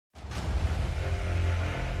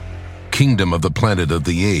Kingdom of the Planet of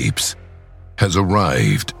the Apes has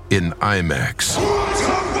arrived in IMAX. What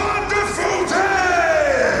a wonderful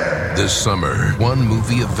day! This summer, one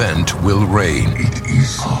movie event will reign. It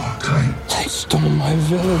is our time. They stole my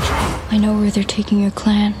village. I know where they're taking your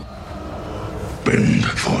clan. Bend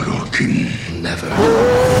for your king. Never.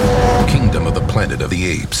 Kingdom of the Planet of the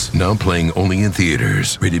Apes, now playing only in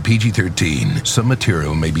theaters. Rated PG-13. Some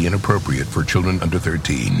material may be inappropriate for children under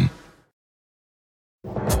 13.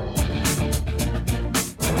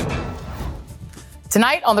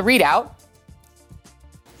 Tonight on The Readout.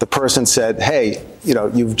 The person said, hey,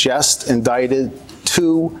 you've just indicted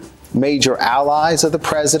two major allies of the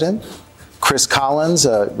president, Chris Collins,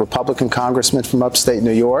 a Republican congressman from upstate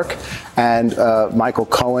New York, and Michael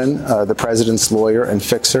Cohen, the president's lawyer and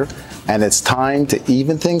fixer. And it's time to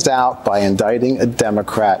even things out by indicting a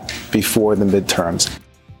Democrat before the midterms.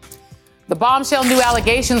 The bombshell new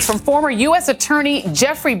allegations from former U.S. Attorney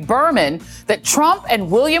Jeffrey Berman that Trump and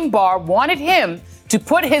William Barr wanted him to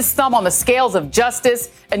put his thumb on the scales of justice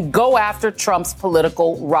and go after Trump's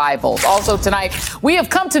political rivals. Also tonight, we have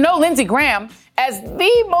come to know Lindsey Graham as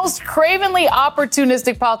the most cravenly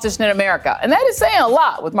opportunistic politician in America. And that is saying a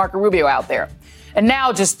lot with Marco Rubio out there. And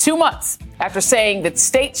now, just 2 months after saying that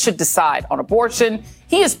states should decide on abortion,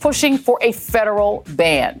 he is pushing for a federal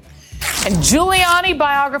ban. And Giuliani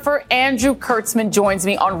biographer Andrew Kurtzman joins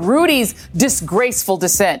me on Rudy's disgraceful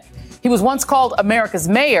descent. He was once called America's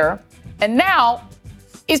mayor, and now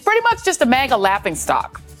he's pretty much just a MAGA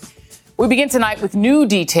laughingstock. We begin tonight with new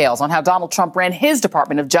details on how Donald Trump ran his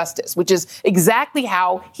Department of Justice, which is exactly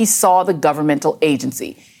how he saw the governmental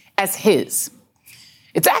agency, as his.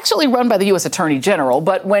 It's actually run by the U.S. Attorney General,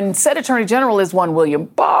 but when said Attorney General is one William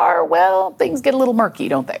Barr, well, things get a little murky,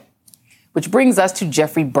 don't they? Which brings us to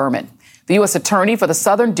Jeffrey Berman, the U.S. Attorney for the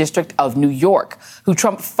Southern District of New York, who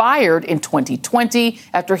Trump fired in 2020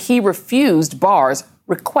 after he refused Barr's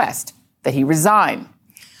request that he resign.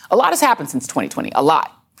 A lot has happened since 2020, a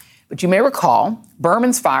lot. But you may recall,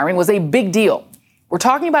 Berman's firing was a big deal. We're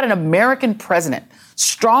talking about an American president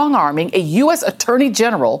strong-arming a U.S. Attorney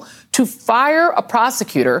General to fire a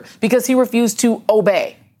prosecutor because he refused to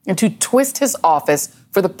obey and to twist his office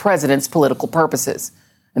for the president's political purposes,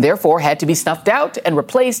 and therefore had to be snuffed out and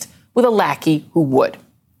replaced with a lackey who would.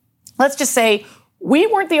 Let's just say we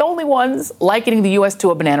weren't the only ones likening the U.S.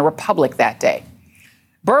 to a banana republic that day.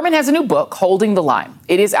 Berman has a new book, Holding the Line.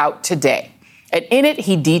 It is out today. And in it,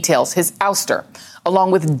 he details his ouster,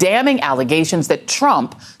 along with damning allegations that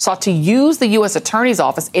Trump sought to use the U.S. Attorney's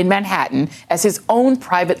Office in Manhattan as his own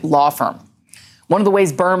private law firm. One of the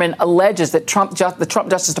ways Berman alleges that the Trump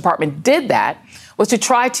Justice Department did that was to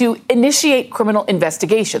try to initiate criminal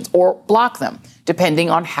investigations or block them,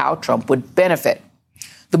 depending on how Trump would benefit.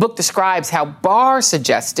 The book describes how Barr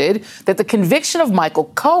suggested that the conviction of Michael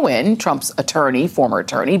Cohen, Trump's former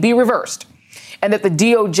attorney, be reversed, and that the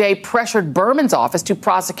DOJ pressured Berman's office to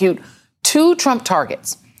prosecute two Trump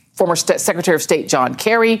targets, former Secretary of State John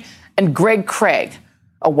Kerry and Greg Craig,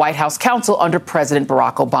 a White House counsel under President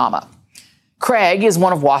Barack Obama. Craig is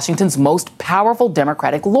one of Washington's most powerful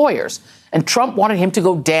Democratic lawyers, and Trump wanted him to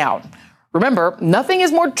go down. Remember, nothing is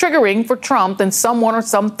more triggering for Trump than someone or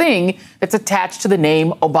something that's attached to the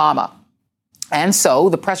name Obama. And so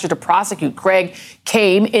the pressure to prosecute Craig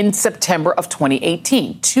came in September of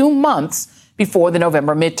 2018, 2 months before the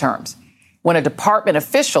November midterms, when a department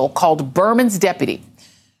official called Berman's deputy.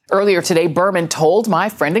 Earlier today, Berman told my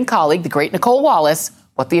friend and colleague, the great Nicole Wallace,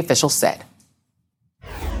 what the official said.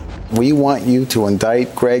 We want you to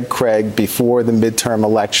indict Greg Craig before the midterm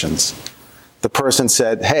elections. The person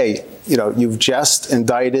said, hey, you've just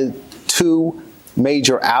indicted two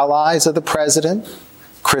major allies of the president,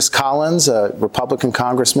 Chris Collins, a Republican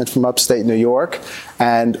congressman from upstate New York,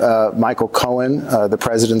 and Michael Cohen, the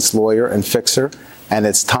president's lawyer and fixer. And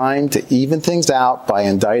it's time to even things out by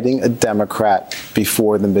indicting a Democrat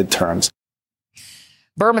before the midterms.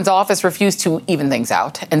 Berman's office refused to even things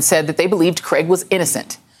out and said that they believed Craig was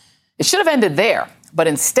innocent. It should have ended there, but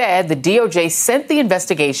instead, the DOJ sent the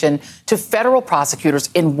investigation to federal prosecutors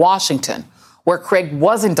in Washington, where Craig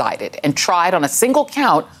was indicted and tried on a single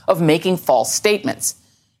count of making false statements.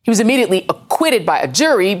 He was immediately acquitted by a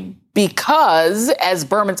jury because, as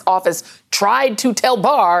Berman's office tried to tell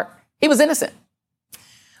Barr, he was innocent.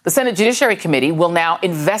 The Senate Judiciary Committee will now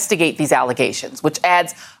investigate these allegations, which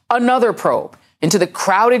adds another probe into the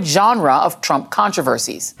crowded genre of Trump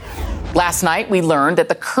controversies. Last night, we learned that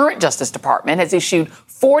the current Justice Department has issued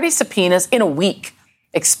 40 subpoenas in a week,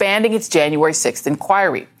 expanding its January 6th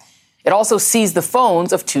inquiry. It also seized the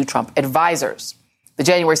phones of two Trump advisors. The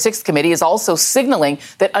January 6th committee is also signaling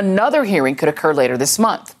that another hearing could occur later this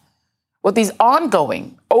month. What these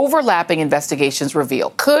ongoing, overlapping investigations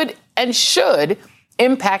reveal could and should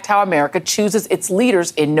impact how America chooses its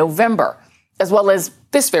leaders in November, as well as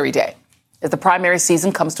this very day, as the primary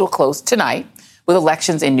season comes to a close tonight with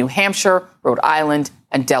elections in New Hampshire, Rhode Island,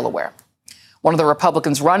 and Delaware. One of the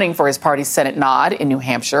Republicans running for his party's Senate nod in New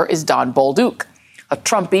Hampshire is Don Bolduc, a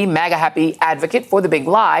Trumpy, MAGA-happy advocate for the big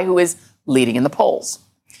lie who is leading in the polls.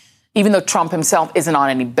 Even though Trump himself isn't on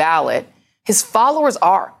any ballot, his followers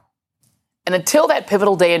are. And until that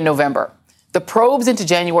pivotal day in November, the probes into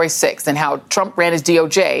January 6th and how Trump ran his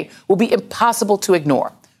DOJ will be impossible to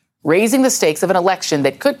ignore, raising the stakes of an election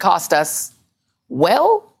that could cost us,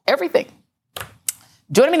 well, everything.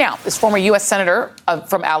 Joining me now is former U.S. Senator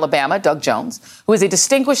from Alabama, Doug Jones, who is a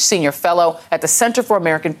distinguished senior fellow at the Center for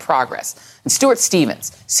American Progress, and Stuart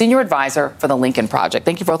Stevens, senior advisor for the Lincoln Project.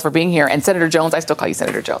 Thank you both for being here. And Senator Jones, I still call you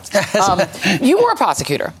Senator Jones. You were a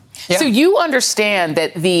prosecutor, so you understand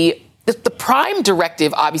that the prime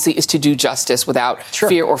directive, obviously, is to do justice without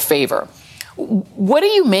fear or favor. What do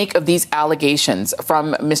you make of these allegations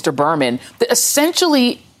from Mr. Berman that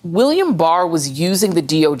essentially William Barr was using the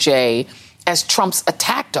DOJ as Trump's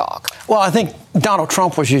attack dog? Well, I think Donald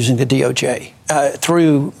Trump was using the DOJ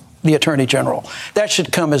through the Attorney General. That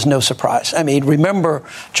should come as no surprise. I mean, remember,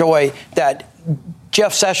 Joy, that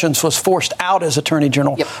Jeff Sessions was forced out as Attorney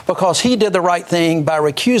General because he did the right thing by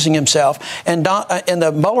recusing himself in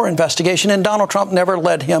the Mueller investigation, and Donald Trump never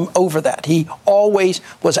led him over that. He always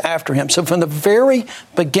was after him. So from the very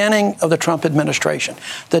beginning of the Trump administration,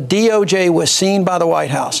 the DOJ was seen by the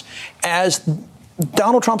White House as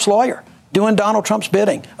Donald Trump's lawyer, doing Donald Trump's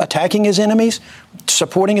bidding, attacking his enemies,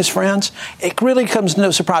 supporting his friends. It really comes to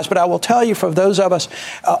no surprise. But I will tell you, for those of us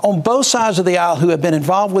on both sides of the aisle who have been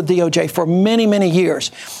involved with DOJ for many, many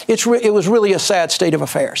years, it was really a sad state of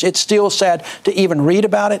affairs. It's still sad to even read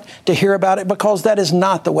about it, to hear about it, because that is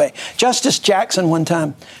not the way. Justice Jackson one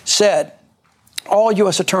time said, all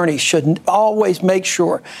U.S. attorneys should always make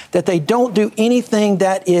sure that they don't do anything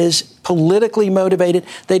that is politically motivated.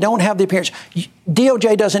 They don't have the appearance.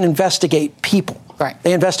 DOJ doesn't investigate people. Right.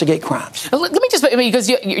 They investigate crimes. Let me just, because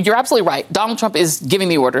you're absolutely right. Donald Trump is giving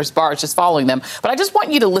the orders. Barr is just following them. But I just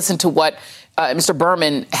want you to listen to what Mr.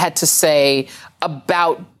 Berman had to say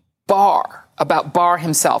about Barr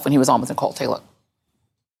himself when he was on with Nicole Taylor.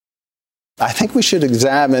 I think we should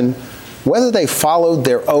examine whether they followed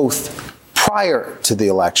their oath prior to the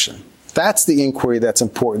election. That's the inquiry that's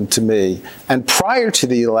important to me. And prior to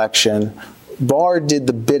the election, Barr did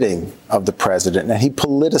the bidding of the president, and he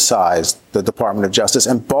politicized the Department of Justice.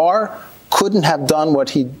 And Barr couldn't have done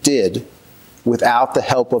what he did without the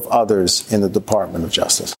help of others in the Department of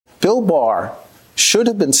Justice. Bill Barr should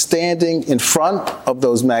have been standing in front of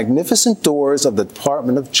those magnificent doors of the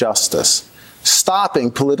Department of Justice, stopping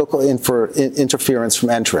political interference from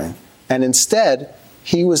entering. And instead,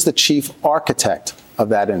 he was the chief architect of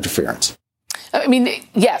that interference. I mean,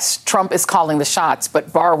 yes, Trump is calling the shots,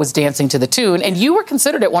 but Barr was dancing to the tune. And you were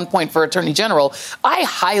considered at one point for Attorney General. I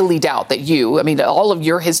highly doubt that all of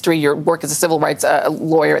your history, your work as a civil rights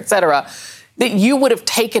lawyer, et cetera, that you would have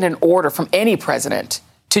taken an order from any president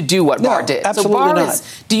to do what Barr did. Absolutely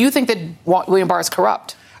not. Do you think that William Barr is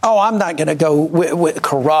corrupt? Oh, I'm not going to go with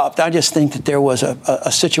corrupt. I just think that there was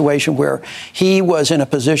a situation where he was in a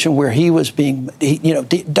position where he was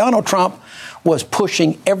Donald Trump was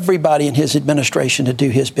pushing everybody in his administration to do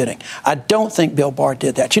his bidding. I don't think Bill Barr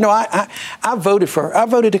did that. I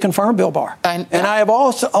voted to confirm Bill Barr. And I have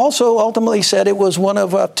also ultimately said it was one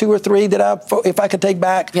of 2 or 3 that if I could take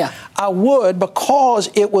back, I would,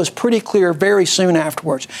 because it was pretty clear very soon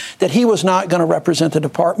afterwards that he was not going to represent the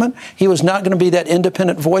department. He was not going to be that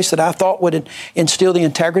independent voice that I thought would instill the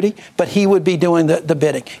integrity, but he would be doing the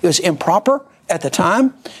bidding. It was improper at the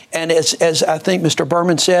time. And as I think Mr.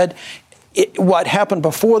 Berman said, what happened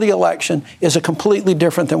before the election is a completely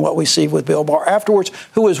different than what we see with Bill Barr afterwards,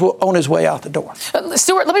 who is on his way out the door.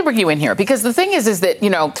 Stuart, let me bring you in here, because the thing is that,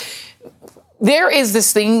 there is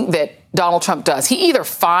this thing that Donald Trump does. He either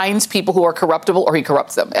finds people who are corruptible or he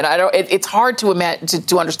corrupts them. And it's hard to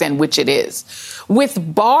understand which it is.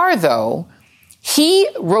 With Barr, though, he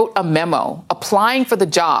wrote a memo applying for the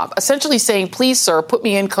job, essentially saying, please, sir, put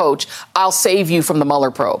me in, coach. I'll save you from the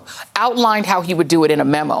Mueller probe. Outlined how he would do it in a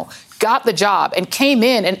memo. Got the job and came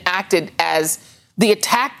in and acted as the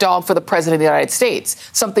attack dog for the president of the United States,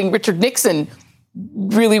 something Richard Nixon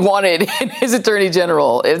really wanted in his attorney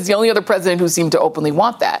general. It's the only other president who seemed to openly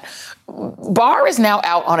want that. Barr is now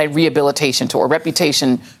out on a rehabilitation tour,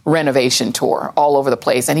 reputation renovation tour all over the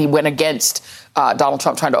place. And he went against Donald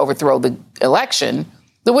Trump trying to overthrow the election.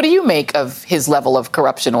 So what do you make of his level of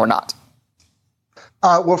corruption or not?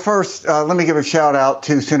 Well, first, let me give a shout out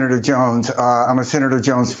to Senator Jones. I'm a Senator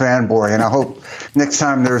Jones fanboy, and I hope next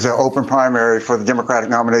time there's an open primary for the Democratic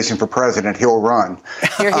nomination for president, he'll run.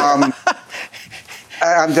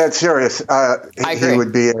 I'm dead serious. He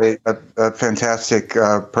would be a fantastic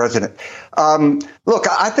president. Look,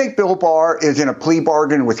 I think Bill Barr is in a plea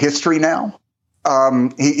bargain with history now.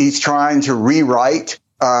 He's trying to rewrite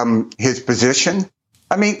his position.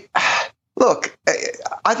 I mean, look,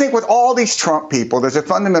 I think with all these Trump people, there's a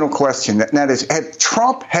fundamental question, and that is, had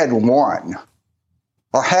Trump had won,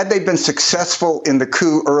 or had they been successful in the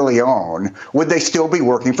coup early on, would they still be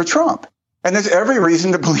working for Trump? And there's every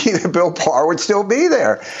reason to believe that Bill Barr would still be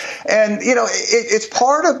there. And, you know, it's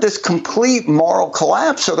part of this complete moral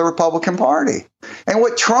collapse of the Republican Party. And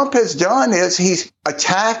what Trump has done is he's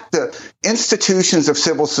attacked the institutions of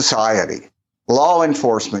civil society, law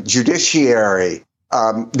enforcement, judiciary,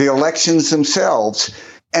 the elections themselves.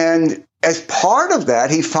 And as part of that,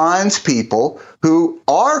 he finds people who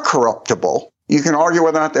are corruptible. You can argue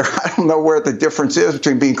whether or not I don't know where the difference is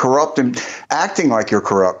between being corrupt and acting like you're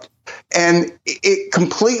corrupt. And it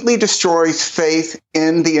completely destroys faith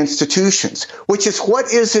in the institutions, which is what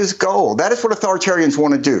is his goal. That is what authoritarians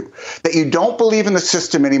want to do, that you don't believe in the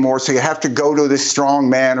system anymore, so you have to go to this strong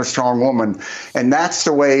man or strong woman, and that's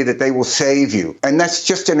the way that they will save you. And that's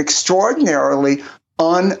just an extraordinarily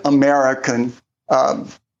un-American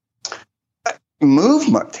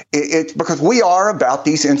movement. It's because we are about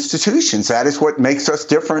these institutions. That is what makes us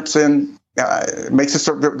different and makes us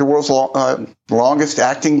the world's longest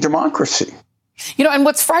acting democracy. You know, and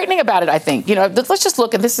what's frightening about it, I think, you know, let's just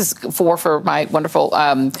look at this is for my wonderful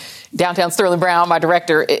downtown Sterling Brown, my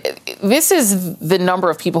director. This is the number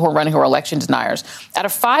of people who are running who are election deniers. Out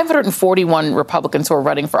of 541 Republicans who are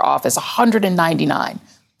running for office, 199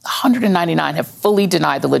 have fully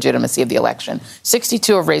denied the legitimacy of the election.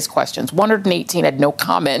 62 have raised questions. 118 had no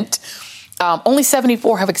comment. Only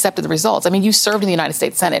 74 have accepted the results. I mean, you served in the United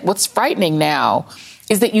States Senate. What's frightening now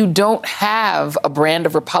is that you don't have a brand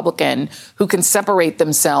of Republican who can separate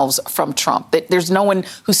themselves from Trump. That there's no one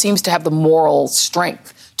who seems to have the moral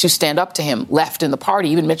strength to stand up to him left in the party.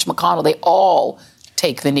 Even Mitch McConnell, they all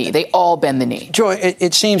take the knee. They all bend the knee. Joy,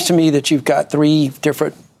 it seems to me that you've got three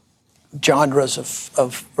different genres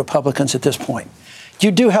of Republicans at this point. You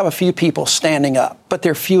do have a few people standing up, but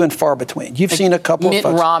they're few and far between. You've seen a couple of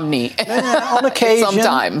folks. Mitt Romney. On occasion.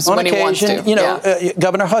 Sometimes, when he wants to. You know,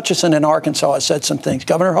 Governor Hutchinson in Arkansas has said some things.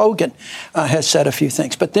 Governor Hogan has said a few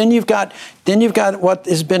things. But then you've got what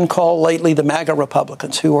has been called lately the MAGA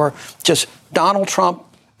Republicans, who are just Donald Trump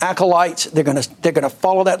acolytes. They're going to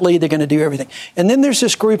follow that lead. They're going to do everything. And then there's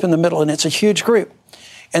this group in the middle, and it's a huge group.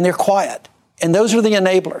 And they're quiet. And those are the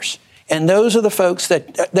enablers. And those are the folks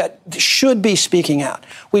that should be speaking out.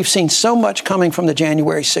 We've seen so much coming from the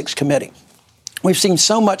January 6th committee. We've seen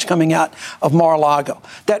so much coming out of Mar-a-Lago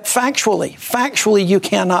that factually you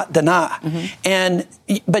cannot deny.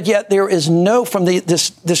 Mm-hmm. But yet there is no, from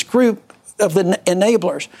this group of the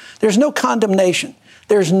enablers, there's no condemnation.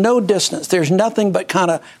 There's no distance. There's nothing but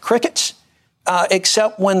kind of crickets,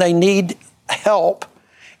 except when they need help.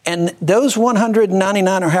 And those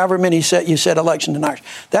 199 or however many you said election deniers,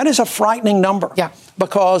 that is a frightening number. Yeah.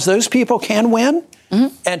 Because those people can win, mm-hmm.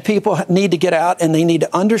 and people need to get out, and they need to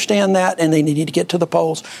understand that, and they need to get to the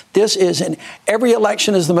polls. Every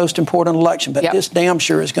election is the most important election, but this damn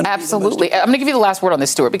sure is going to be absolutely. I'm going to give you the last word on this,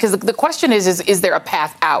 Stuart, because the question is there a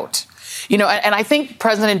path out? You know, and I think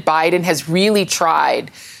President Biden has really tried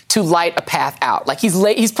to light a path out. Like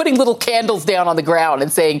he's putting little candles down on the ground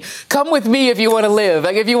and saying, come with me if you want to live.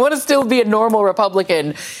 Like if you want to still be a normal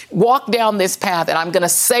Republican, walk down this path and I'm going to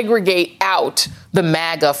segregate out the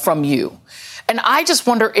MAGA from you. And I just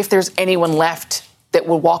wonder if there's anyone left that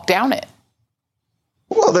will walk down it.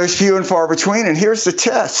 Well, there's few and far between. And here's the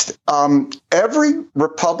test. Every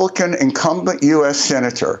Republican incumbent U.S.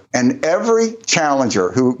 senator and every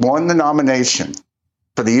challenger who won the nomination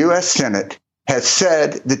for the U.S. Senate has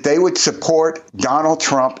said that they would support Donald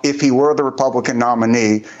Trump if he were the Republican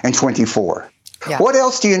nominee in 24. Yeah. What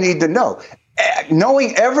else do you need to know?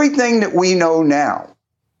 Knowing everything that we know now,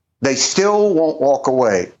 they still won't walk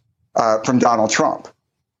away from Donald Trump.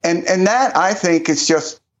 And that, I think, is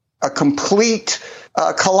just a complete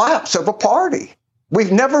collapse of a party.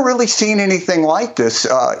 We've never really seen anything like this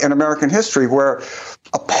in American history, where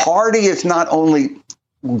a party is not only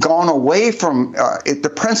gone away from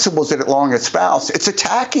the principles that it long espoused, it's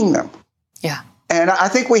attacking them. Yeah. And I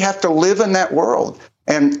think we have to live in that world.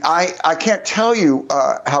 And I can't tell you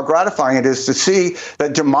how gratifying it is to see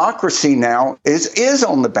that democracy now is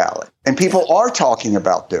on the ballot. And people are talking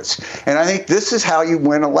about this. And I think this is how you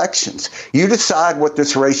win elections. You decide what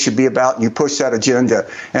this race should be about, and you push that agenda.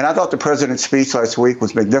 And I thought the president's speech last week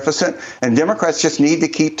was magnificent. And Democrats just need to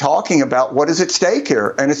keep talking about what is at stake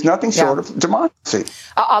here. And it's nothing short of democracy.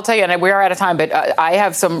 I'll tell you, and we are out of time, but I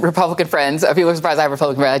have some Republican friends. People are surprised I have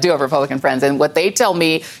Republican friends. I do have Republican friends. And what they tell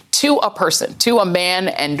me to a person, to a man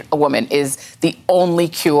and a woman, is the only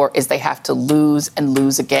cure is they have to lose and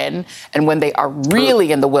lose again. And when they are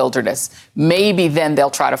really in the wilderness, maybe then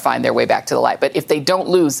they'll try to find their way back to the light. But if they don't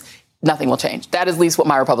lose, nothing will change. That is at least what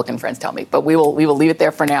my Republican friends tell me. But we will leave it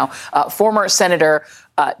there for now. Former Senator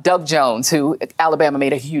Doug Jones, who Alabama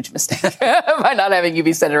made a huge mistake by not having you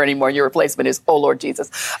be senator anymore. Your replacement is, oh, Lord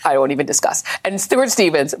Jesus, I won't even discuss. And Stuart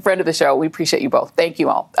Stevens, friend of the show, we appreciate you both. Thank you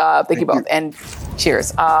all. Thank you both. And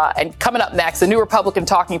cheers. And coming up next, the new Republican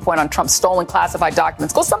talking point on Trump's stolen classified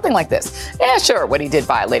documents goes something like this. Yeah, sure, what he did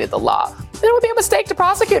violated the law. Then it would be a mistake to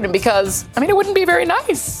prosecute him because, it wouldn't be very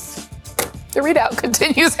nice. The readout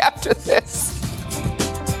continues after this.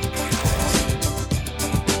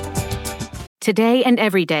 Today and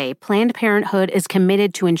every day, Planned Parenthood is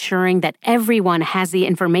committed to ensuring that everyone has the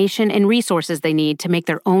information and resources they need to make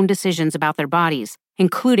their own decisions about their bodies,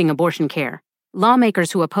 including abortion care.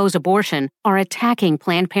 Lawmakers who oppose abortion are attacking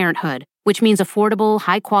Planned Parenthood, which means affordable,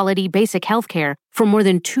 high-quality, basic health care for more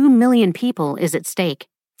than 2 million people is at stake.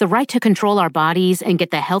 The right to control our bodies and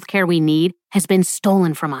get the health care we need has been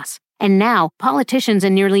stolen from us. And now, politicians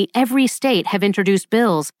in nearly every state have introduced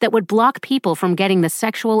bills that would block people from getting the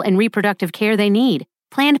sexual and reproductive care they need.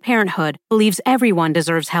 Planned Parenthood believes everyone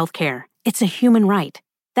deserves health care. It's a human right.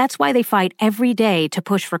 That's why they fight every day to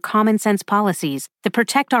push for common-sense policies that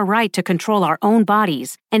protect our right to control our own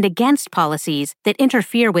bodies and against policies that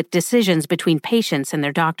interfere with decisions between patients and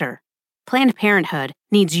their doctor. Planned Parenthood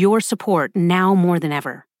needs your support now more than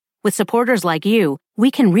ever. With supporters like you, we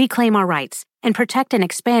can reclaim our rights and protect and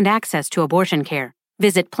expand access to abortion care.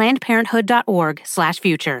 Visit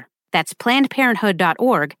PlannedParenthood.org/future. That's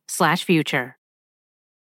PlannedParenthood.org/future.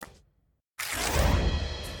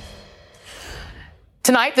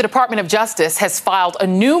 Tonight, the Department of Justice has filed a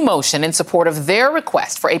new motion in support of their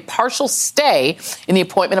request for a partial stay in the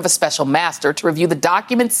appointment of a special master to review the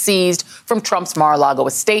documents seized from Trump's Mar-a-Lago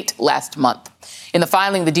estate last month. In the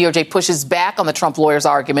filing, the DOJ pushes back on the Trump lawyer's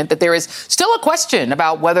argument that there is still a question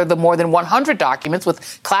about whether the more than 100 documents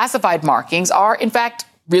with classified markings are, in fact,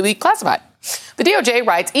 really classified. The DOJ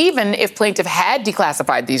writes, even if plaintiff had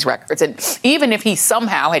declassified these records, and even if he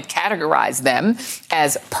somehow had categorized them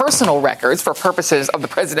as personal records for purposes of the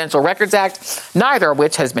Presidential Records Act, neither of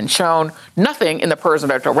which has been shown, nothing in the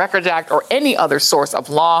Presidential Records Act or any other source of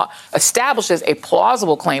law establishes a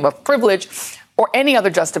plausible claim of privilege or any other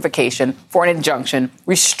justification for an injunction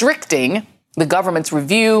restricting the government's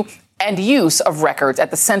review and use of records at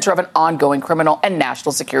the center of an ongoing criminal and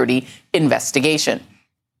national security investigation.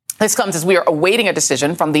 This comes as we are awaiting a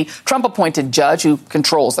decision from the Trump-appointed judge who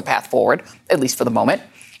controls the path forward, at least for the moment,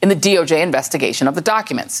 in the DOJ investigation of the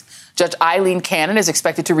documents. Judge Eileen Cannon is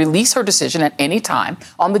expected to release her decision at any time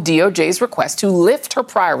on the DOJ's request to lift her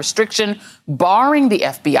prior restriction, barring the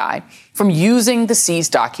FBI from using the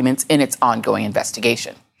seized documents in its ongoing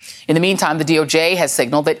investigation. In the meantime, the DOJ has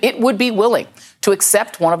signaled that it would be willing to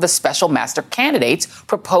accept one of the special master candidates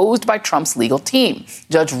proposed by Trump's legal team,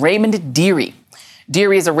 Judge Raymond Dearie.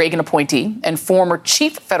 Dearie is a Reagan appointee and former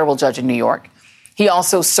chief federal judge in New York. He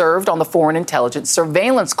also served on the Foreign Intelligence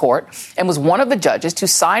Surveillance Court and was one of the judges to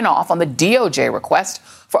sign off on the DOJ request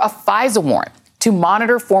for a FISA warrant to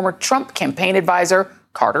monitor former Trump campaign advisor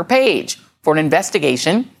Carter Page for an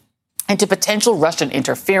investigation into potential Russian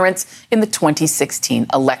interference in the 2016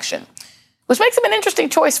 election, which makes him an interesting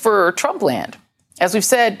choice for Trump land. As we've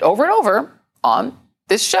said over and over on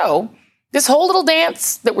this show, this whole little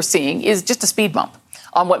dance that we're seeing is just a speed bump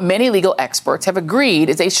on what many legal experts have agreed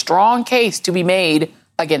is a strong case to be made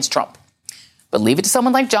against Trump. But leave it to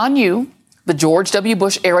someone like John Yoo, the George W.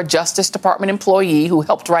 Bush-era Justice Department employee who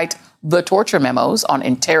helped write the torture memos on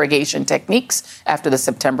interrogation techniques after the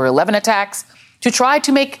September 11 attacks, to try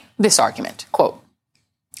to make this argument, quote,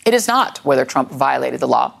 "It is not whether Trump violated the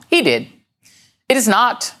law. He did. It is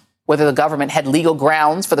not whether the government had legal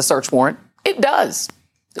grounds for the search warrant. It does.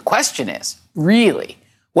 The question is, really,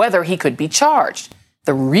 whether he could be charged.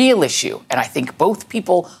 The real issue, and I think both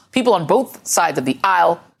people on both sides of the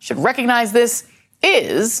aisle should recognize this,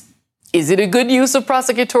 is it a good use of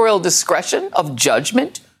prosecutorial discretion, of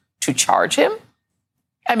judgment, to charge him?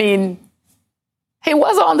 I mean, he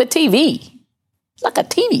was on the TV, like a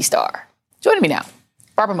TV star. Joining me now,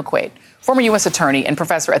 Barbara McQuaid, former U.S. attorney and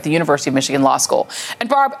professor at the University of Michigan Law School. And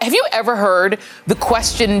Barb, have you ever heard the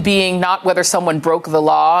question being not whether someone broke the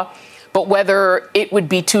law, but whether it would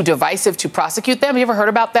be too divisive to prosecute them. You ever heard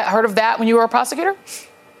of that when you were a prosecutor?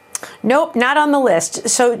 Nope, not on the list.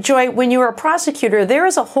 So, Joy, when you're a prosecutor, there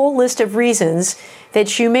is a whole list of reasons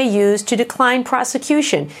that you may use to decline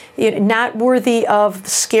prosecution. Not worthy of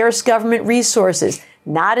scarce government resources,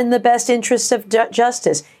 not in the best interests of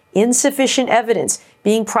justice, insufficient evidence,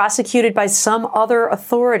 being prosecuted by some other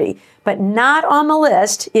authority. But not on the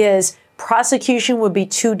list is prosecution would be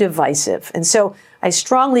too divisive. And so I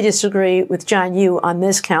strongly disagree with John Yoo on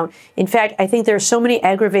this count. In fact, I think there are so many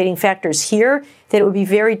aggravating factors here that it would be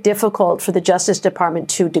very difficult for the Justice Department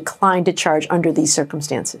to decline to charge under these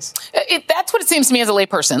circumstances. That's what it seems to me as a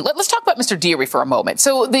layperson. Let's talk about Mr. Dearie for a moment.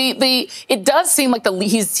 So it does seem like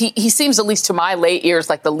he seems, at least to my lay ears,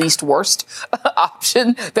 like the least worst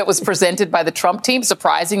option that was presented by the Trump team.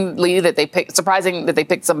 Surprising that they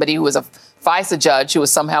picked somebody who was a FISA judge who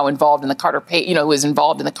was somehow involved in the Carter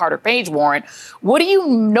Page warrant. What do you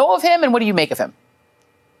know of him, and what do you make of him?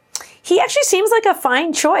 He actually seems like a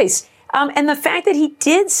fine choice. And the fact that he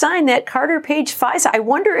did sign that Carter Page FISA, I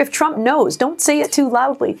wonder if Trump knows. Don't say it too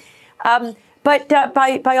loudly. But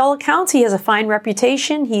by all accounts, he has a fine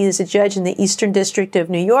reputation. He is a judge in the Eastern District of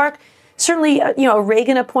New York. Certainly, a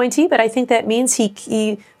Reagan appointee, but I think that means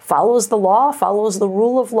he follows the law, follows the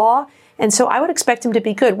rule of law. And so I would expect him to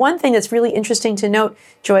be good. One thing that's really interesting to note,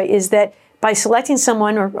 Joy, is that by selecting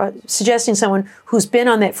someone or suggesting someone who's been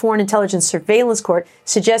on that Foreign Intelligence Surveillance Court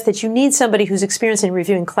suggests that you need somebody who's experienced in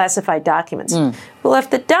reviewing classified documents. Well, if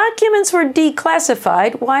the documents were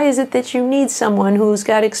declassified, why is it that you need someone who's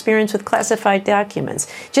got experience with classified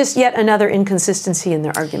documents? Just yet another inconsistency in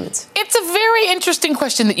their arguments. It's a very interesting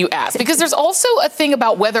question that you ask, because there's also a thing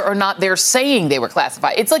about whether or not they're saying they were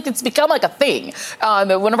classified. It's like it's become like a thing.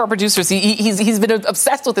 One of our producers, he's been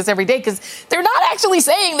obsessed with this every day because they're not actually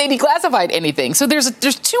saying they declassified anything. So there's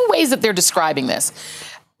two ways that they're describing this.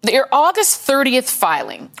 Their August 30th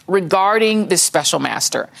filing regarding this special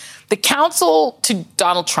master, the counsel to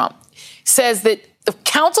Donald Trump says that the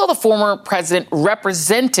counsel of the former president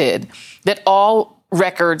represented that all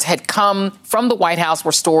records had come from the White House,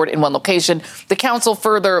 were stored in one location. The counsel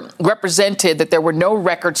further represented that there were no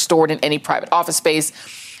records stored in any private office space.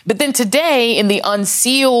 But then today, in the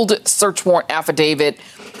unsealed search warrant affidavit,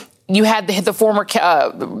 you had the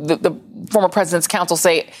former president's counsel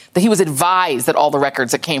say that he was advised that all the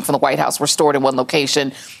records that came from the White House were stored in one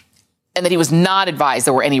location, and that he was not advised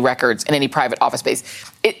there were any records in any private office space.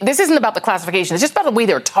 This isn't about the classification. It's just about the way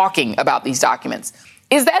they're talking about these documents.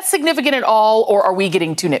 Is that significant at all, or are we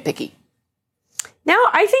getting too nitpicky? No,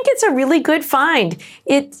 I think it's a really good find.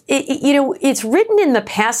 It's written in the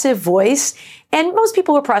passive voice, and most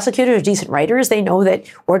people who are prosecutors are decent writers. They know that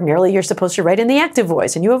ordinarily you're supposed to write in the active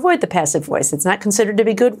voice, and you avoid the passive voice. It's not considered to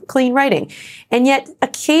be good, clean writing. And yet,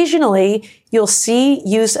 occasionally, you'll see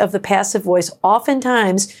use of the passive voice,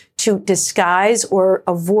 oftentimes to disguise or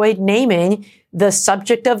avoid naming the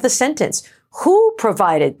subject of the sentence. Who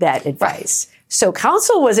provided that advice? Right. So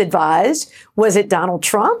counsel was advised. Was it Donald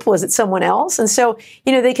Trump? Was it someone else? And so,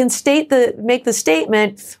 they can make the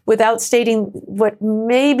statement without stating what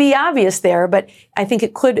may be obvious there, but I think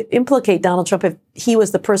it could implicate Donald Trump if he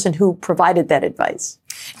was the person who provided that advice.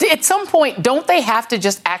 At some point, don't they have to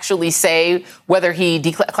just actually say whether he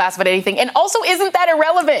declassified anything? And also, isn't that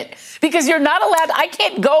irrelevant? Because you're not allowed. I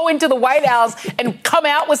can't go into the White House and come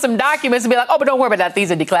out with some documents and be like, oh, but don't worry about that. These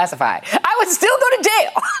are declassified. I would still go to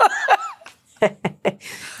jail.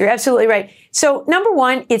 You're absolutely right. So, number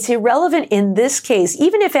one, it's irrelevant in this case,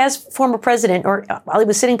 even if as former president or while he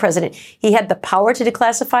was sitting president, he had the power to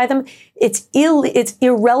declassify them. It's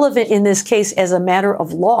irrelevant in this case as a matter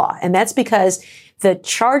of law. And that's because the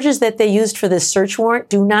charges that they used for this search warrant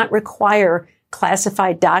do not require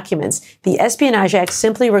classified documents. The Espionage Act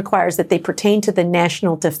simply requires that they pertain to the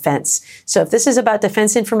national defense. So if this is about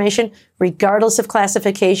defense information, regardless of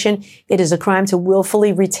classification, it is a crime to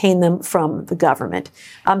willfully retain them from the government.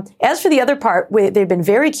 As for the other part, they've been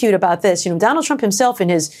very cute about this. Donald Trump himself in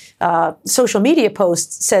his social media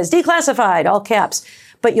posts says declassified, all caps.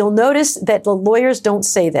 But you'll notice that the lawyers don't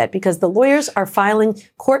say that because the lawyers are filing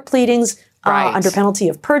court pleadings under penalty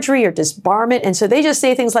of perjury or disbarment. And so they just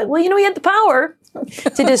say things like, well, he had the power to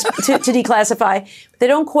declassify. They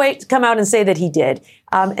don't quite come out and say that he did.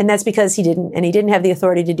 And that's because he didn't. And he didn't have the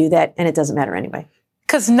authority to do that. And it doesn't matter anyway.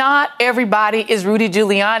 Because not everybody is Rudy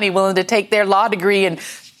Giuliani willing to take their law degree and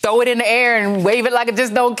throw it in the air and wave it like it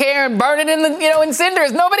just don't care and burn it in the in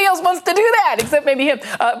cinders. Nobody else wants to do that except maybe him.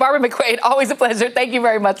 Barbara McQuaid, always a pleasure. Thank you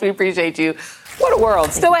very much. We appreciate you. What a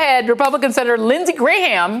world. Still ahead, Republican Senator Lindsey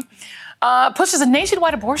Graham pushes a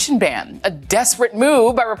nationwide abortion ban, a desperate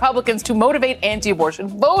move by Republicans to motivate anti-abortion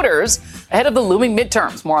voters ahead of the looming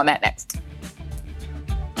midterms. More on that next.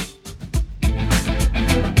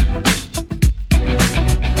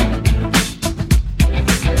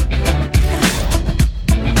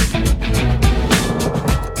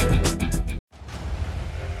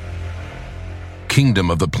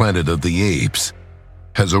 Kingdom of the Planet of the Apes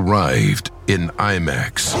has arrived in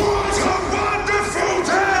IMAX. What a wonderful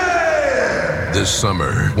day! This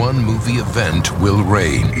summer, one movie event will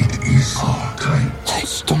reign. It is our time. They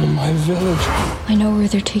stole my village. I know where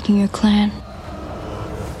they're taking your clan.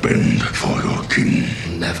 Bend for your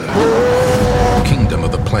king. Never. Kingdom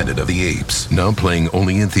of the Planet of the Apes, now playing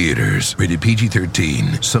only in theaters. Rated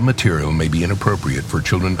PG-13. Some material may be inappropriate for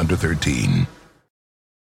children under 13.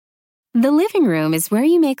 The living room is where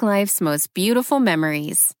you make life's most beautiful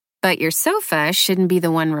memories. But your sofa shouldn't be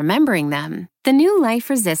the one remembering them. The new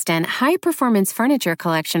life-resistant, high-performance furniture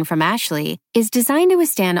collection from Ashley is designed to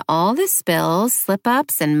withstand all the spills,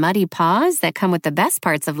 slip-ups, and muddy paws that come with the best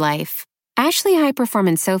parts of life. Ashley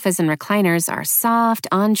high-performance sofas and recliners are soft,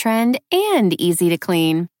 on-trend, and easy to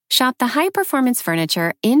clean. Shop the high-performance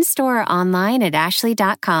furniture in-store or online at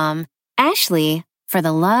ashley.com. Ashley, for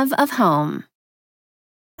the love of home.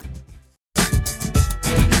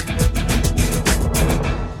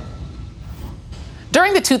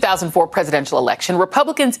 During the 2004 presidential election,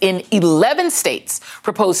 Republicans in 11 states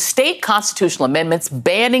proposed state constitutional amendments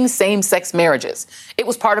banning same-sex marriages. It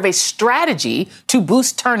was part of a strategy to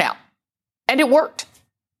boost turnout. And it worked.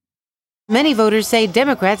 Many voters say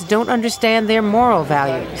Democrats don't understand their moral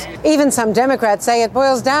values. Even some Democrats say it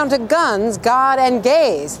boils down to guns, God, and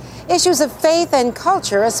gays. Issues of faith and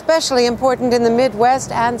culture, especially important in the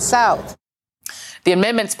Midwest and South. The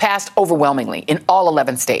amendments passed overwhelmingly in all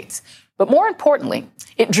 11 states. But more importantly,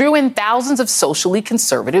 it drew in thousands of socially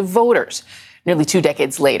conservative voters. Nearly 2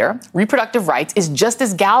 decades later, reproductive rights is just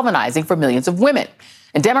as galvanizing for millions of women.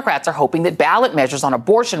 And Democrats are hoping that ballot measures on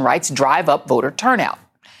abortion rights drive up voter turnout.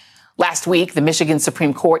 Last week, the Michigan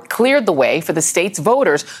Supreme Court cleared the way for the state's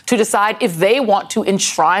voters to decide if they want to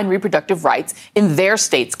enshrine reproductive rights in their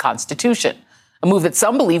state's constitution, a move that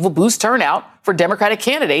some believe will boost turnout for Democratic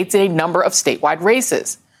candidates in a number of statewide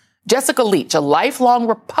races. Jessica Leach, a lifelong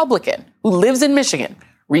Republican who lives in Michigan,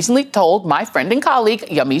 recently told my friend and colleague,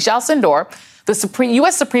 Yamiche Alcindor, the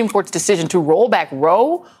U.S. Supreme Court's decision to roll back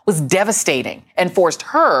Roe was devastating and forced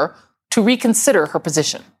her to reconsider her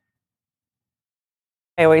position.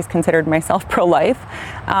 I always considered myself pro-life.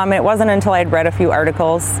 It wasn't until I'd read a few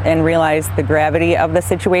articles and realized the gravity of the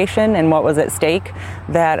situation and what was at stake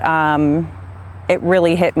that it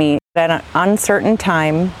really hit me. At an uncertain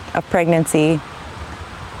time of pregnancy,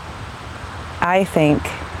 I think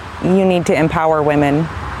you need to empower women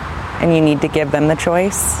and you need to give them the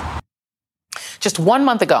choice. Just 1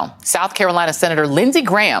 month ago, South Carolina Senator Lindsey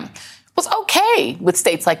Graham was okay with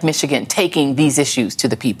states like Michigan taking these issues to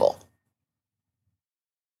the people.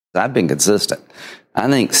 I've been consistent. I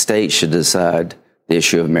think states should decide the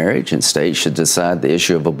issue of marriage and states should decide the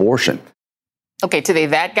issue of abortion. Okay, today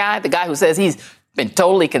that guy, the guy who says he's been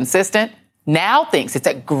totally consistent, now thinks it's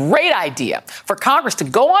a great idea for Congress to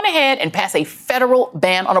go on ahead and pass a federal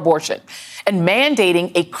ban on abortion and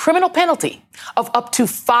mandating a criminal penalty of up to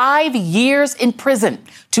 5 years in prison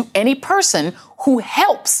to any person who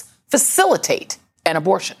helps facilitate an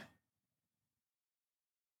abortion.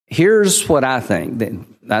 Here's what I think.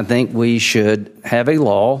 I think we should have a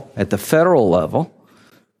law at the federal level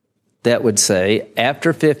that would say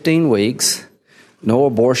after 15 weeks, no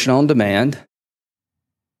abortion on demand.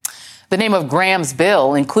 The name of Graham's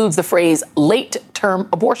bill includes the phrase late-term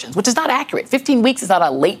abortions, which is not accurate. 15 weeks is not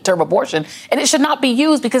a late-term abortion, and it should not be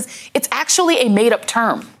used because it's actually a made-up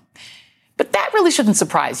term. But that really shouldn't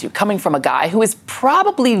surprise you, coming from a guy who is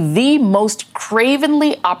probably the most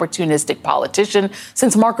cravenly opportunistic politician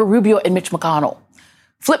since Marco Rubio and Mitch McConnell.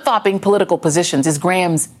 Flip-flopping political positions is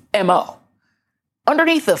Graham's M.O.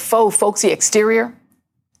 Underneath the faux folksy exterior,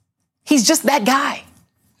 he's just that guy.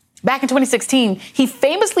 Back in 2016, he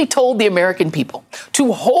famously told the American people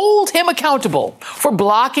to hold him accountable for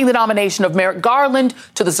blocking the nomination of Merrick Garland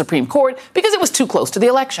to the Supreme Court because it was too close to the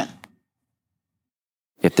election.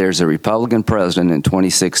 If there's a Republican president in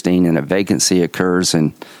 2016 and a vacancy occurs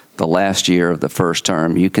in the last year of the first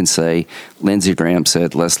term, you can say Lindsey Graham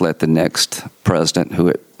said, let's let the next president,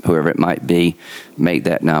 whoever it might be, make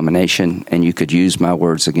that nomination. And you could use my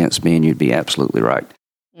words against me and you'd be absolutely right.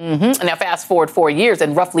 Mm-hmm. Now, fast forward 4 years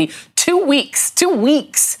and roughly 2 weeks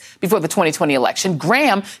before the 2020 election,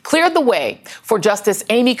 Graham cleared the way for Justice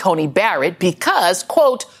Amy Coney Barrett because,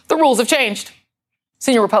 quote, the rules have changed.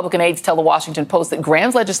 Senior Republican aides tell the Washington Post that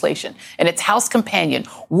Graham's legislation and its House companion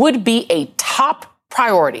would be a top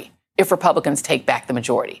priority if Republicans take back the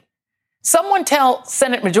majority. Someone tell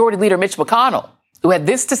Senate Majority Leader Mitch McConnell, who had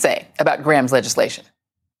this to say about Graham's legislation.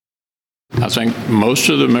 I think most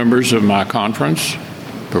of the members of my conference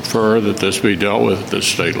prefer that this be dealt with at the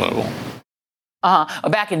state level.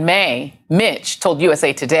 Back in May, Mitch told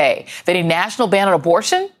USA Today that a national ban on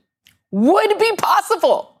abortion would be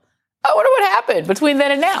possible. I wonder what happened between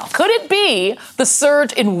then and now. Could it be the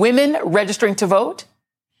surge in women registering to vote?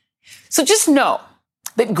 So just know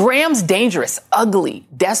that Graham's dangerous, ugly,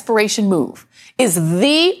 desperation move is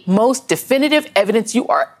the most definitive evidence you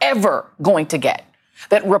are ever going to get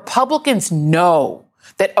that Republicans know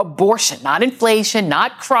that abortion, not inflation,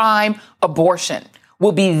 not crime, abortion,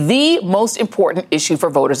 will be the most important issue for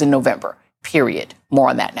voters in November, period. More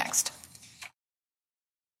on that next.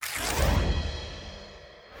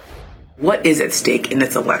 What is at stake in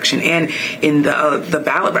this election and in the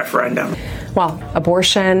ballot referendum? Well,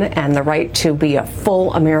 abortion and the right to be a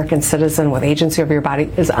full American citizen with agency over your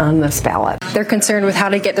body is on this ballot. They're concerned with how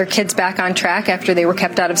to get their kids back on track after they were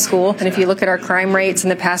kept out of school. And if you look at our crime rates in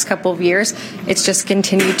the past couple of years, it's just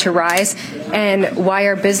continued to rise, and why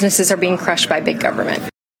our businesses are being crushed by big government.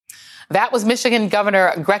 That was Michigan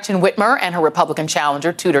Governor Gretchen Whitmer and her Republican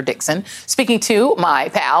challenger, Tudor Dixon, speaking to my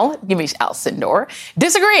pal, Yamiche Alcindor,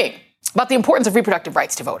 disagreeing about the importance of reproductive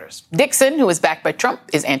rights to voters. Dixon, who is backed by Trump,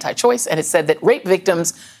 is anti-choice and has said that rape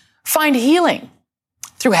victims find healing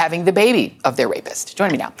through having the baby of their rapist.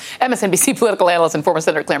 Join me now, MSNBC political analyst and former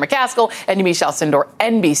Senator Claire McCaskill, and Yamiche Alcindor,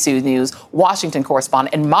 NBC News Washington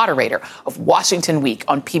correspondent and moderator of Washington Week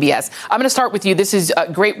on PBS. I'm going to start with you. This is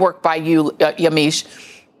great work by you, Yamiche.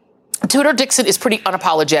 Tudor Dixon is pretty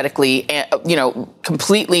unapologetically,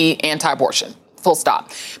 completely anti-abortion. Full stop.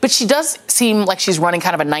 But she does seem like she's running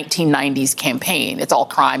kind of a 1990s campaign. It's all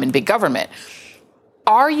crime and big government.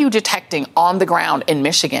 Are you detecting on the ground in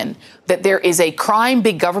Michigan that there is a crime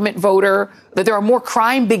big government voter, that there are more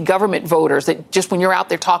crime big government voters that just when you're out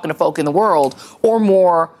there talking to folk in the world, or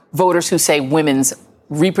more voters who say women's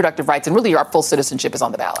reproductive rights and really our full citizenship is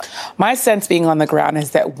on the ballot? My sense being on the ground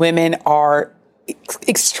is that women are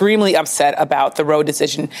extremely upset about the Roe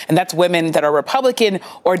decision, and that's women that are Republican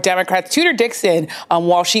or Democrats. Tudor Dixon,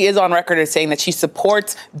 while she is on record as saying that she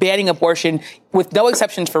supports banning abortion with no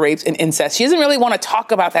exceptions for rapes and incest, she doesn't really want to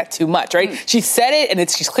talk about that too much, right? She said it, and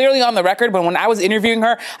she's clearly on the record, but when I was interviewing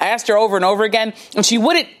her, I asked her over and over again, and she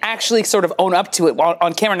wouldn't actually sort of own up to it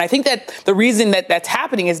on camera. And I think that the reason that that's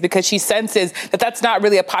happening is because she senses that that's not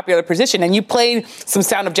really a popular position. And you played some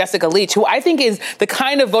sound of Jessica Leach, who I think is the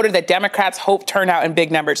kind of voter that Democrats hope turn out in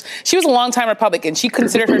big numbers. She was a longtime Republican. She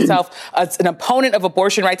considered herself as an opponent of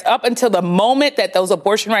abortion rights up until the moment that those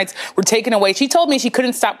abortion rights were taken away. She told me she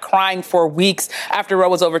couldn't stop crying for weeks after Roe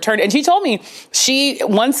was overturned. And she told me she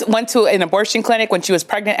once went to an abortion clinic when she was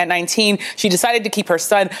pregnant at 19. She decided to keep her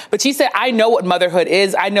son. But she said, I know what motherhood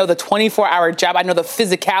is. I know the 24-hour job. I know the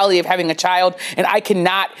physicality of having a child. And I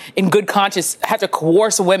cannot, in good conscience, have to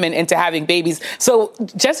coerce women into having babies. So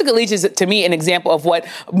Jessica Leach is, to me, an example of what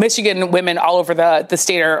Michigan women all over the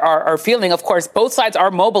state are feeling. Of course, both sides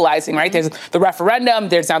are mobilizing, right? There's the referendum.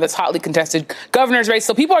 There's now this hotly contested governor's race.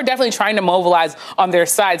 So people are definitely trying to mobilize on their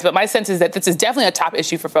sides. But my sense is that this is definitely a top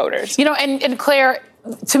issue for voters. And Claire,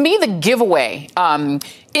 to me, the giveaway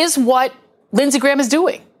is what Lindsey Graham is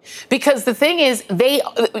doing. Because the thing is,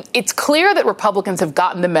 it's clear that Republicans have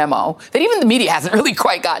gotten the memo that even the media hasn't really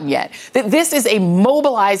quite gotten yet, that this is a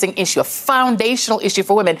mobilizing issue, a foundational issue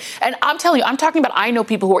for women. And I'm telling you, I'm talking about, I know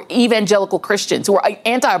people who are evangelical Christians, who are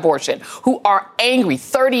anti-abortion, who are angry,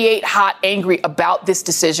 38 hot angry about this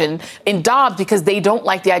decision in Dobbs because they don't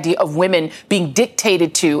like the idea of women being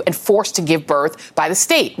dictated to and forced to give birth by the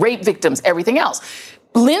state, rape victims, everything else.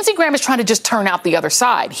 Lindsey Graham is trying to just turn out the other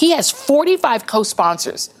side. He has 45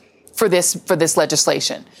 co-sponsors for this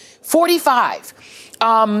legislation. 45.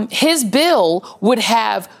 His bill would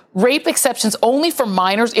have rape exceptions only for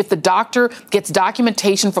minors if the doctor gets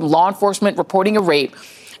documentation from law enforcement reporting a rape.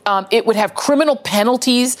 It would have criminal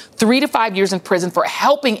penalties, 3 to 5 years in prison for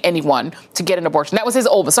helping anyone to get an abortion. That was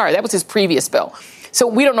his previous bill. So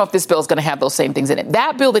we don't know if this bill is going to have those same things in it.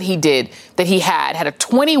 That bill that he had a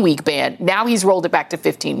 20-week ban. Now he's rolled it back to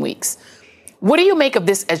 15 weeks. What do you make of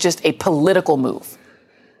this as just a political move?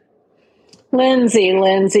 Lindsey.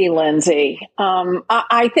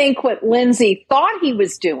 I think what Lindsey thought he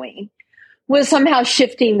was doing was somehow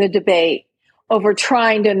shifting the debate over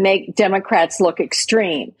trying to make Democrats look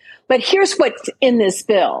extreme. But here's what's in this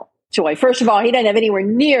bill. Joy. First of all, he doesn't have anywhere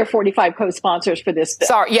near 45 co-sponsors for this bill.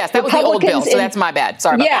 Sorry, yes, that was the old bill, so that's my bad.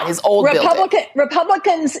 Sorry about that. His old bill.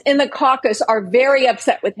 Republicans in the caucus are very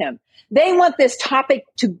upset with him. They want this topic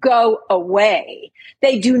to go away.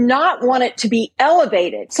 They do not want it to be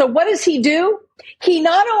elevated. So what does he do? He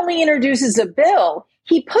not only introduces a bill,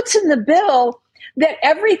 he puts in the bill that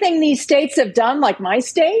everything these states have done, like my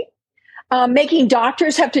state, making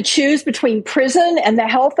doctors have to choose between prison and the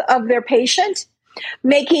health of their patient,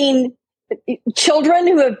 making children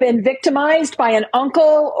who have been victimized by an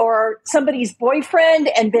uncle or somebody's boyfriend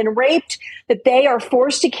and been raped, that they are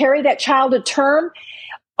forced to carry that child to term.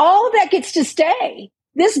 All of that gets to stay.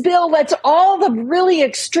 This bill lets all the really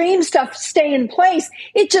extreme stuff stay in place.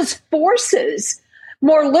 It just forces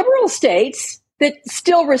more liberal states that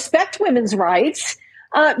still respect women's rights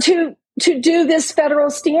to do this federal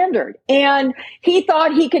standard. And he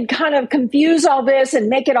thought he could kind of confuse all this and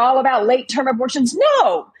make it all about late-term abortions.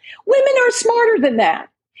 No, women are smarter than that.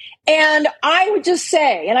 And I would just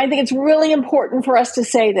say, and I think it's really important for us to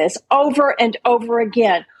say this over and over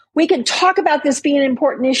again, we can talk about this being an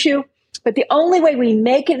important issue, but the only way we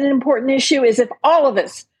make it an important issue is if all of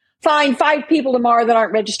us find 5 people tomorrow that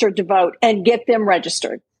aren't registered to vote and get them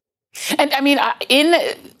registered. And I mean, in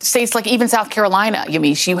states like even South Carolina,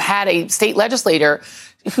 Yamiche, you had a state legislator,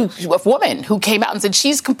 a woman who came out and said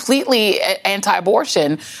she's completely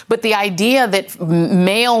anti-abortion, but the idea that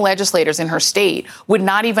male legislators in her state would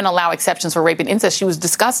not even allow exceptions for rape and incest, she was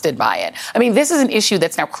disgusted by it. I mean, this is an issue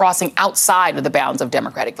that's now crossing outside of the bounds of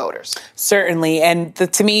Democratic voters. Certainly. And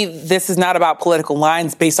to me, this is not about political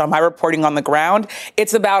lines based on my reporting on the ground.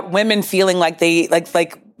 It's about women feeling like they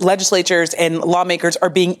like legislatures and lawmakers are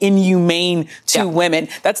being inhumane to women.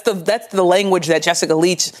 That's the language that Jessica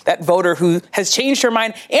Leach, that voter who has changed her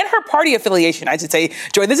mind and her party affiliation, I should say,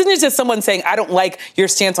 Joy. This isn't just someone saying, I don't like your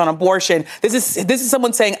stance on abortion. This is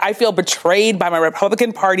someone saying, I feel betrayed by my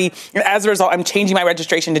Republican Party, and as a result, I'm changing my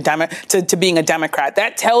registration to being a Democrat.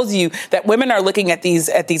 That tells you that women are looking at these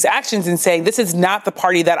actions and saying, this is not the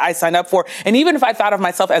party that I signed up for. And even if I thought of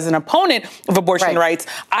myself as an opponent of abortion rights,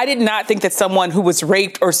 I did not think that someone who was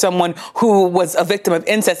raped or someone who was a victim of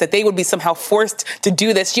incest, that they would be somehow forced to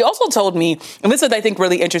do this. She also told me, and this is, I think,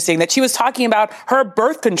 really interesting, that she was talking about her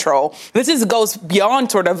birth control. This goes beyond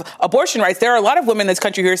sort of abortion rights. There are a lot of women in this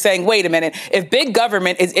country who are saying, wait a minute, if big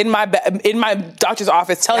government is in my doctor's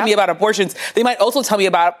office telling me about abortions, they might also tell me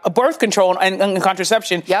about birth control and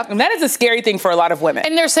contraception. And that is a scary thing for a lot of women.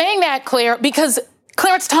 And they're saying that, Claire, because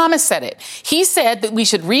Clarence Thomas said it. He said that we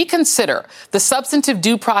should reconsider the substantive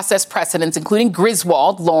due process precedents, including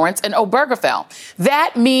Griswold, Lawrence, and Obergefell.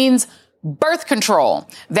 That means birth control.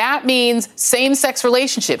 That means same-sex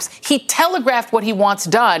relationships. He telegraphed what he wants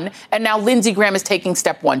done, and now Lindsey Graham is taking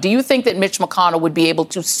step one. Do you think that Mitch McConnell would be able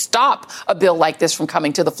to stop a bill like this from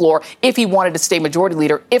coming to the floor if he wanted to stay majority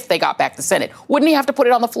leader if they got back the Senate? Wouldn't he have to put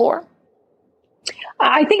it on the floor?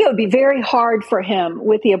 I think it would be very hard for him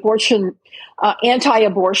with the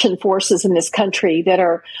anti-abortion forces in this country that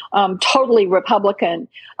are totally Republican.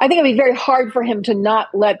 I think it would be very hard for him to not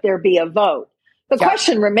let there be a vote. The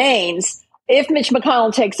question remains, if Mitch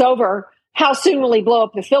McConnell takes over, how soon will he blow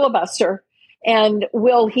up the filibuster? And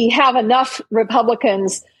will he have enough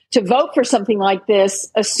Republicans to vote for something like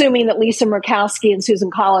this, assuming that Lisa Murkowski and Susan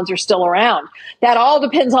Collins are still around? That all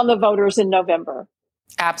depends on the voters in November.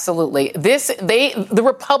 Absolutely. The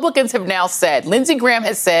Republicans have now said, Lindsey Graham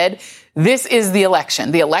has said, this is the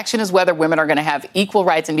election. The election is whether women are going to have equal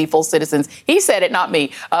rights and be full citizens. He said it, not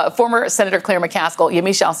me. Former Senator Claire McCaskill,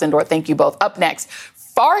 Yamiche Alcindor, thank you both. Up next,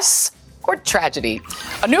 farce or tragedy?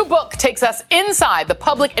 A new book takes us inside the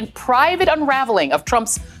public and private unraveling of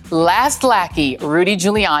Trump's last lackey, Rudy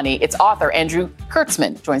Giuliani. Its author, Andrew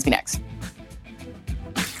Kurtzman, joins me next.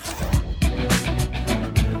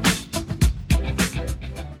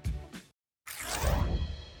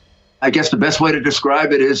 I guess the best way to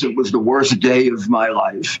describe it is it was the worst day of my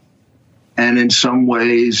life. And in some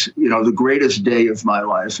ways, the greatest day of my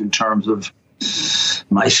life in terms of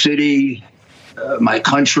my city, my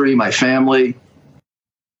country, my family.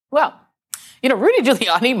 Well, Rudy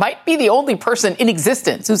Giuliani might be the only person in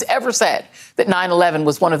existence who's ever said that 9/11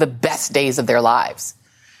 was one of the best days of their lives.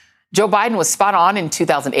 Joe Biden was spot on in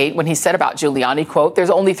 2008 when he said about Giuliani, quote, there's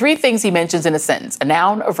only 3 things he mentions in a sentence, a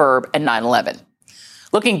noun, a verb, and 9/11.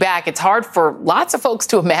 Looking back, it's hard for lots of folks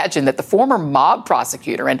to imagine that the former mob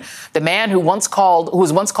prosecutor and the man who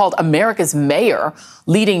was once called America's mayor,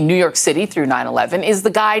 leading New York City through 9/11, is the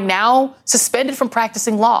guy now suspended from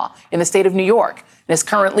practicing law in the state of New York and is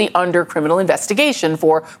currently under criminal investigation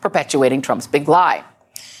for perpetuating Trump's big lie.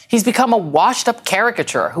 He's become a washed-up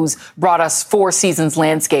caricature who's brought us 4 seasons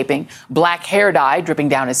landscaping, black hair dye dripping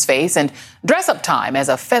down his face, and dress-up time as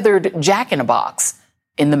a feathered jack-in-a-box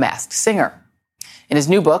in The Masked Singer. In his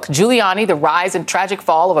new book, Giuliani, The Rise and Tragic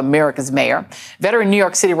Fall of America's Mayor, veteran New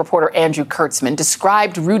York City reporter Andrew Kurtzman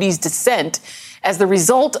described Rudy's descent as the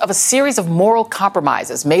result of a series of moral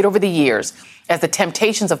compromises made over the years as the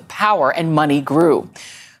temptations of power and money grew.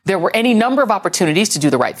 There were any number of opportunities to do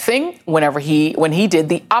the right thing when he did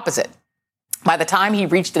the opposite. By the time he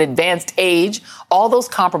reached an advanced age, all those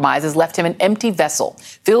compromises left him an empty vessel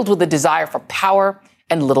filled with a desire for power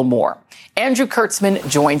and little more. Andrew Kurtzman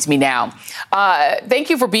joins me now. Thank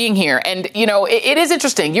you for being here. And, you know, it is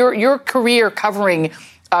interesting. Your career covering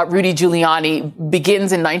Rudy Giuliani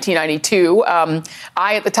begins in 1992.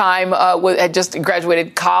 I, at the time, had just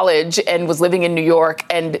graduated college and was living in New York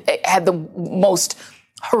and had the most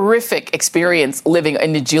horrific experience living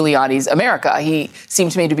in Giuliani's America. He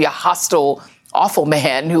seemed to me to be a hostile, awful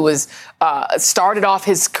man who was started off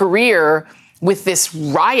his career with this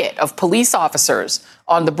riot of police officers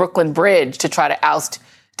on the Brooklyn Bridge to try to oust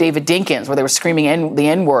David Dinkins, where they were screaming the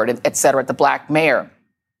N-word, et cetera, at the black mayor.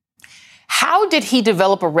 How did he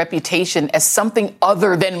develop a reputation as something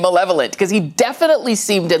other than malevolent? Because he definitely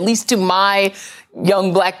seemed, at least to my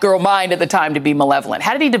young black girl mind at the time, to be malevolent.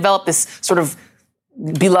 How did he develop this sort of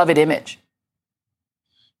beloved image?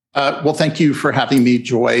 Well, thank you for having me,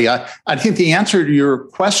 Joy. I think the answer to your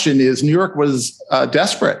question is New York was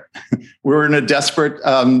desperate. We were in a desperate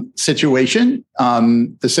situation.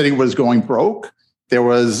 The city was going broke. There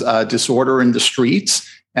was disorder in the streets.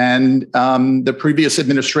 And the previous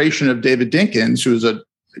administration of David Dinkins, who was a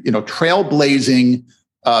trailblazing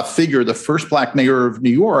figure, the first black mayor of New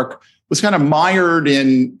York, was kind of mired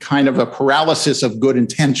in kind of a paralysis of good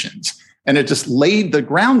intentions. And it just laid the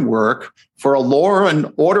groundwork for a law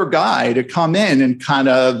and order guy to come in and kind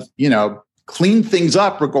of, clean things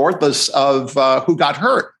up regardless of who got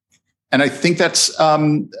hurt. And I think that's,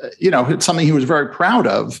 it's something he was very proud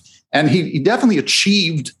of. And he definitely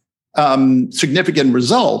achieved significant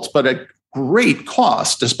results, but at great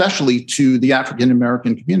cost, especially to the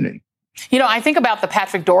African-American community. You know, I think about the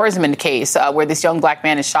Patrick Dorismond case where this young black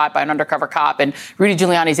man is shot by an undercover cop, and Rudy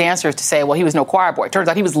Giuliani's answer is to say, well, he was no choir boy. Turns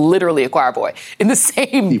out he was literally a choir boy in the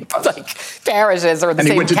same parishes or the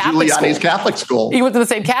same Catholic school. And he went to Giuliani's Catholic school. He went to the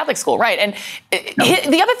same Catholic school, right. And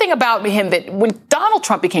the other thing about him, that when Donald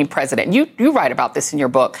Trump became president, you write about this in your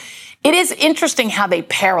book, it is interesting how they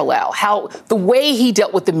parallel, how the way he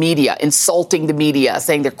dealt with the media, insulting the media,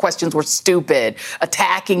 saying their questions were stupid,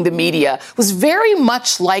 attacking the media, was very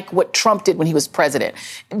much like what Trump did when he was president.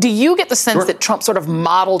 Do you get the sense that Trump sort of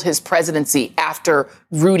modeled his presidency after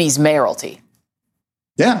Rudy's mayoralty?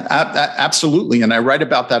 Yeah, absolutely. And I write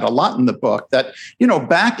about that a lot in the book, that,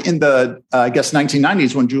 back in the,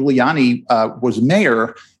 1990s when Giuliani was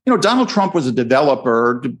mayor, Donald Trump was a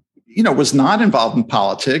developer, was not involved in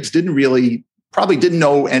politics, probably didn't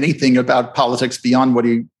know anything about politics beyond what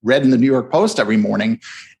he read in the New York Post every morning.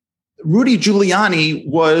 Rudy Giuliani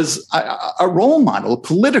was a role model, a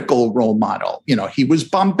political role model. He was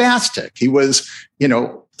bombastic. He was,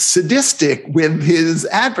 sadistic with his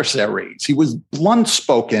adversaries. He was blunt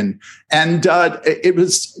spoken. And it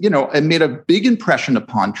was, it made a big impression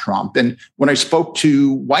upon Trump. And when I spoke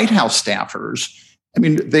to White House staffers,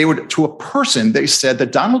 to a person, they said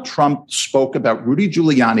that Donald Trump spoke about Rudy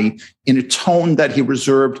Giuliani in a tone that he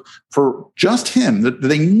reserved for just him, that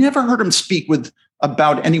they never heard him speak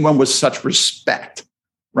about anyone with such respect,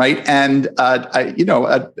 right? And,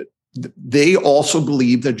 they also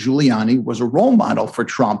believed that Giuliani was a role model for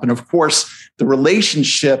Trump. And of course, the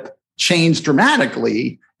relationship changed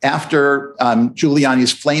dramatically after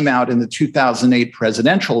Giuliani's flame out in the 2008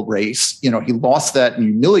 presidential race. He lost that in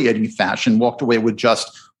humiliating fashion, walked away with just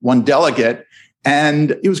one delegate,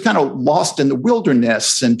 and he was kind of lost in the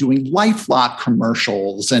wilderness and doing LifeLock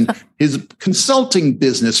commercials, and his consulting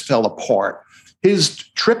business fell apart. His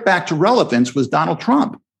trip back to relevance was Donald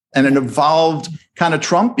Trump, and it involved kind of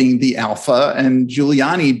Trump being the alpha and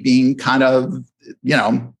Giuliani being kind of,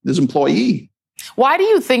 his employee. Why do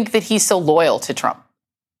you think that he's so loyal to Trump?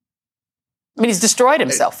 He's destroyed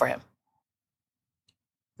himself for him.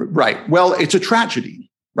 Right. Well, it's a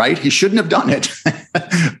tragedy, right? He shouldn't have done it.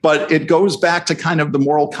 But it goes back to kind of the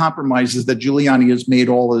moral compromises that Giuliani has made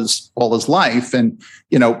all his life. And,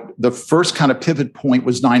 the first kind of pivot point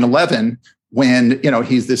was 9/11, when,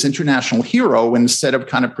 he's this international hero. And instead of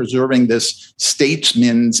kind of preserving this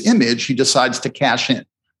statesman's image, he decides to cash in.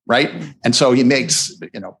 Right. And so he makes,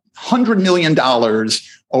 $100 million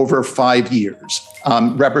over 5 years,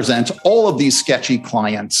 represents all of these sketchy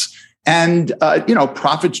clients. and,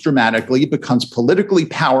 profits dramatically, becomes politically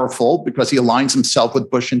powerful because he aligns himself with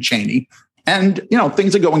Bush and Cheney. And,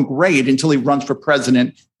 things are going great until he runs for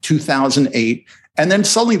president 2008. And then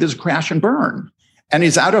suddenly there's a crash and burn. And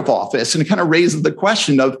he's out of office. And it kind of raises the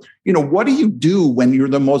question of, what do you do when you're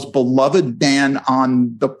the most beloved man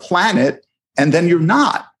on the planet and then you're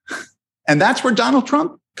not? And that's where Donald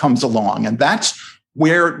Trump comes along. And that's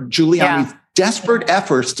where Giuliani's desperate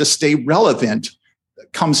efforts to stay relevant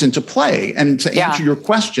comes into play. And to answer your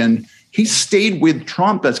question, he stayed with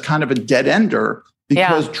Trump as kind of a dead ender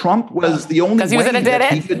because Trump was the only way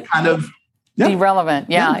that he could kind of be relevant.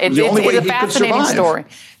 It's a fascinating story.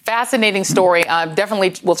 Fascinating story.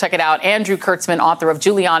 Definitely we'll check it out. Andrew Kurtzman, author of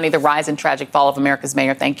Giuliani, The Rise and Tragic Fall of America's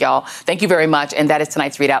Mayor. Thank y'all. Thank you very much. And that is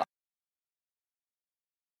tonight's ReadOut.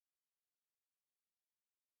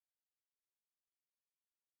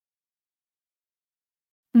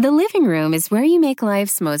 The living room is where you make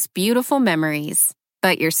life's most beautiful memories.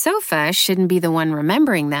 But your sofa shouldn't be the one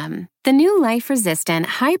remembering them. The new life-resistant,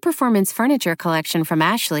 high-performance furniture collection from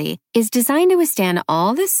Ashley is designed to withstand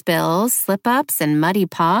all the spills, slip-ups, and muddy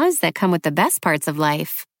paws that come with the best parts of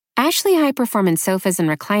life. Ashley high-performance sofas and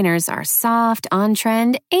recliners are soft,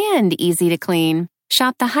 on-trend, and easy to clean.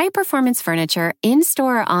 Shop the high-performance furniture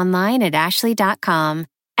in-store or online at ashley.com.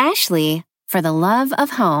 Ashley, for the love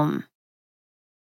of home.